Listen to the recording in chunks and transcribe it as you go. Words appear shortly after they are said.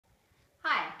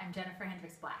I'm Jennifer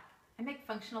Hendricks Black. I make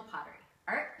functional pottery,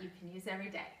 art you can use every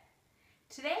day.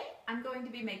 Today I'm going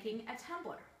to be making a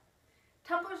tumbler.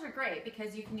 Tumblers are great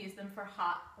because you can use them for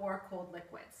hot or cold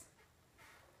liquids.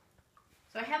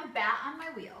 So I have a bat on my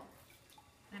wheel,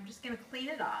 and I'm just going to clean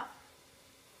it off.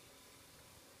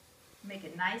 Make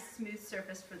a nice smooth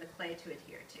surface for the clay to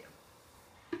adhere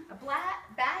to. A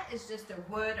bat is just a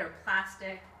wood or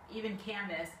plastic, even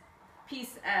canvas,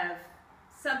 piece of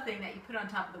something that you put on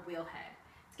top of the wheel head.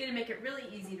 It's going to make it really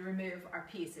easy to remove our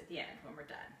piece at the end when we're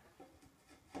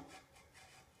done.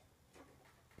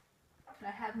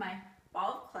 I have my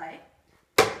ball of clay.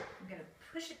 I'm going to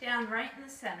push it down right in the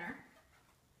center.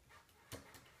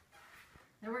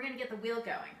 Then we're going to get the wheel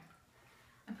going.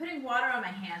 I'm putting water on my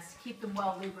hands to keep them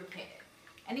well lubricated.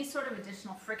 Any sort of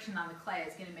additional friction on the clay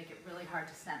is going to make it really hard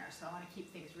to center, so I want to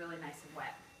keep things really nice and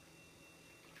wet.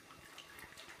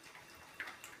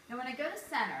 Now when I go to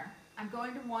center, I'm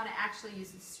going to want to actually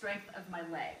use the strength of my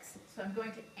legs. So I'm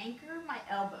going to anchor my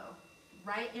elbow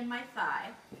right in my thigh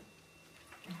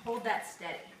and hold that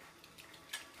steady.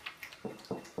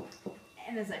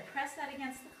 And as I press that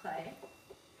against the clay,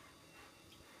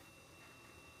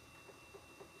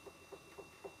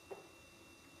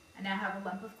 I now have a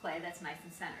lump of clay that's nice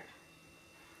and centered.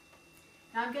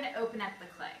 Now I'm going to open up the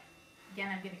clay.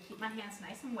 Again, I'm going to keep my hands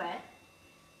nice and wet.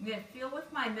 I'm going to feel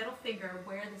with my middle finger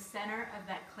where the center of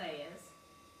that clay is,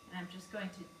 and I'm just going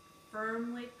to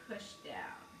firmly push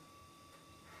down.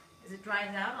 As it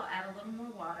dries out, I'll add a little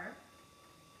more water,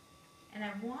 and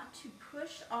I want to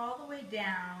push all the way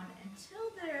down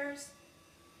until there's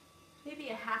maybe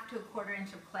a half to a quarter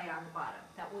inch of clay on the bottom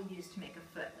that we'll use to make a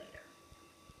foot later.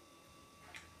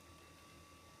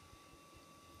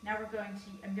 Now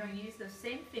I'm going to use those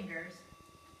same fingers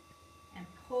and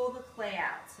pull the clay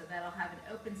out so that I'll have an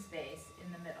open space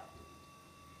in the middle.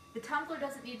 The tumbler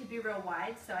doesn't need to be real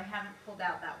wide, so I haven't pulled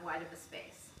out that wide of a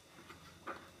space.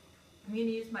 I'm going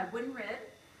to use my wooden rib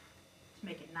to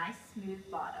make a nice smooth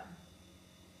bottom.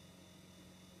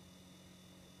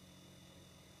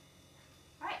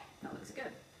 Alright, that looks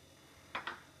good.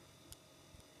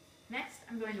 Next,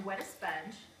 I'm going to wet a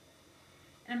sponge,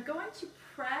 and I'm going to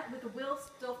press, with the wheel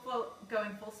still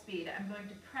going full speed, I'm going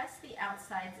to press the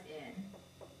outsides in.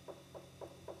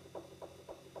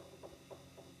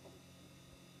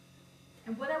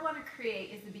 And what I want to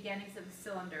create is the beginnings of the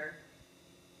cylinder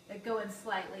that go in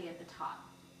slightly at the top.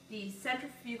 The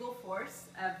centrifugal force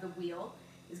of the wheel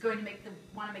is going to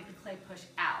want to make the clay push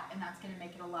out, and that's going to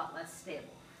make it a lot less stable.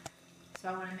 So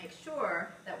I want to make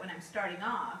sure that when I'm starting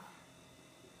off,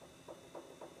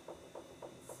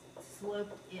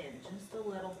 sloped in just a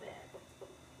little bit.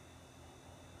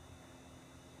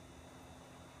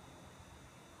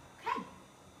 Okay,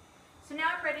 so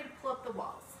now I'm ready to pull up the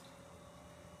walls.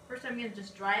 First I'm going to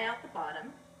just dry out the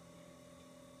bottom.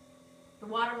 The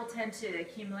water will tend to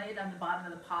accumulate on the bottom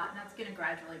of the pot, and that's going to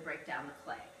gradually break down the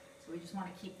clay. So we just want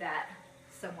to keep that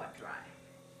somewhat dry.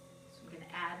 So I'm going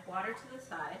to add water to the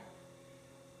side.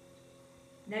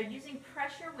 Now using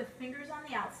pressure with fingers on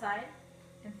the outside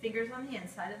and fingers on the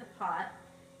inside of the pot,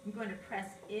 I'm going to press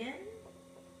in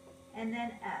and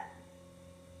then up.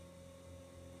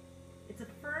 It's a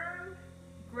firm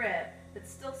grip, but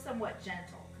still somewhat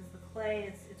gentle because the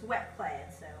clay it's wet clay,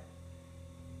 and so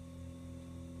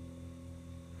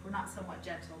if we're not somewhat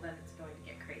gentle, then it's going to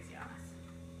get crazy on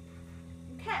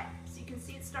us. Okay, so you can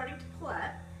see it's starting to pull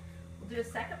up. We'll do a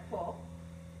second pull.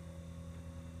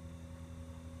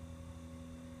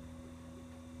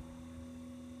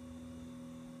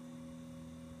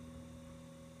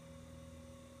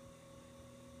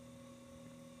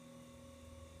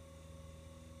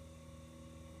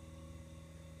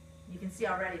 You can see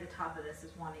already the top of this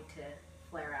is wanting to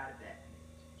flare out a bit.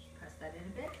 Just press that in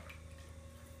a bit.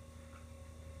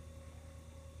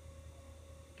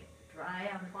 Get it dry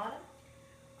on the bottom.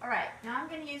 Alright, now I'm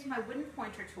going to use my wooden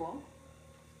pointer tool.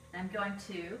 I'm going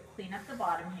to clean up the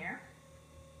bottom here.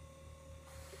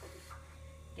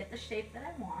 Get the shape that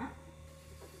I want,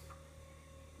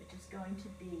 which is going to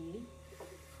be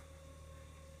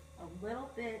a little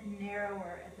bit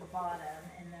narrower at the bottom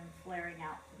and then flaring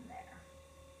out from there.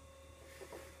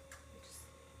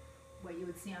 What you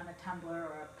would see on a tumbler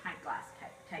or a pint glass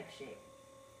type shape.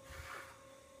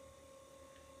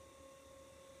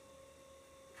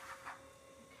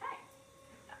 Okay,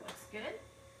 that looks good.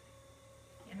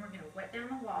 And we're going to wet down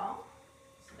the wall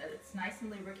so that it's nice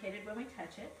and lubricated when we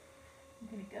touch it. I'm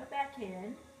going to go back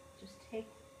in, just take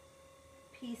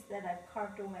a piece that I've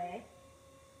carved away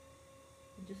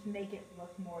and just make it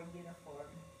look more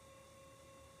uniform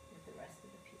with the rest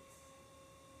of the piece.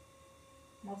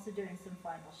 I'm also doing some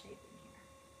final shaping here.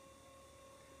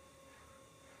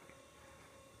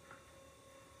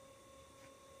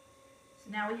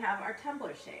 Now we have our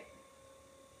tumbler shape.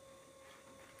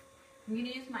 I'm going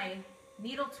to use my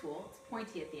needle tool, it's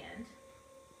pointy at the end.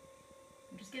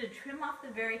 I'm just going to trim off the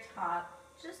very top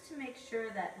just to make sure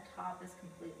that the top is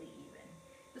completely even.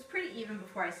 It was pretty even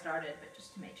before I started, but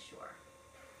just to make sure.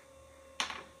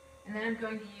 And then I'm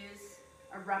going to use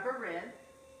a rubber rib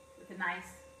with a nice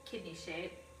kidney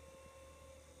shape.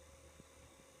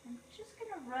 I'm just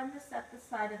going to run this up the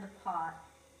side of the pot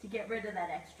to get rid of that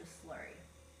extra slurry.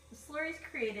 The slurry is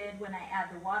created when I add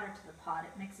the water to the pot.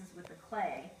 It mixes with the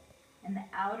clay, and the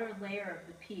outer layer of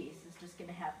the piece is just going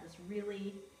to have this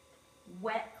really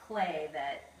wet clay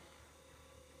that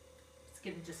it's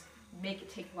going to just make it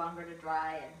take longer to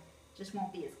dry and just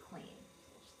won't be as clean.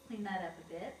 So just clean that up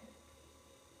a bit.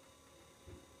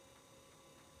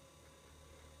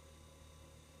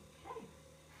 Okay.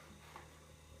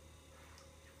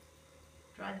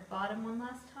 Dry the bottom one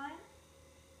last time.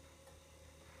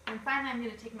 And finally I'm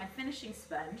going to take my finishing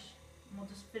sponge and we'll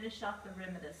just finish off the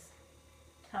rim of this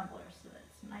tumbler so that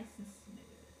it's nice and smooth.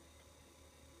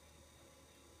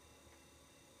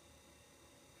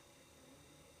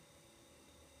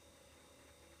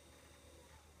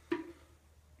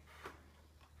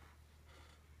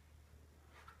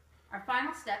 Our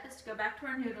final step is to go back to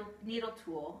our needle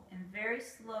tool, and very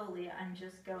slowly I'm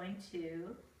just going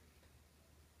to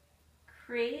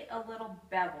create a little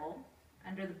bevel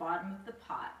under the bottom of the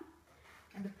pot.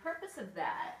 And the purpose of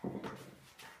that is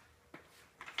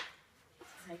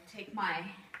I take my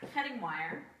cutting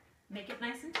wire, make it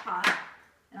nice and taut,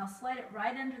 and I'll slide it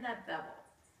right under that bevel.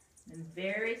 And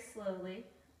very slowly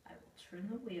I will turn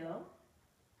the wheel,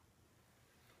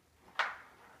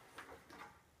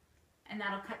 and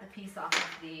that'll cut the piece off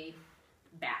of the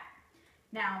back.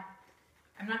 Now,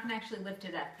 I'm not going to actually lift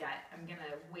it up yet. I'm going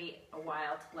to wait a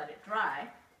while to let it dry.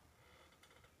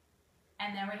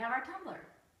 And then we have our tumbler.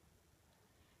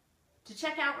 To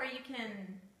check out where you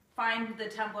can find the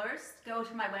tumblers, go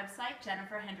to my website,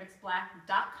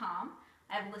 jenniferhendricksblack.com.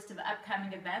 I have a list of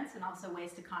upcoming events and also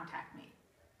ways to contact me.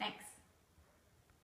 Thanks.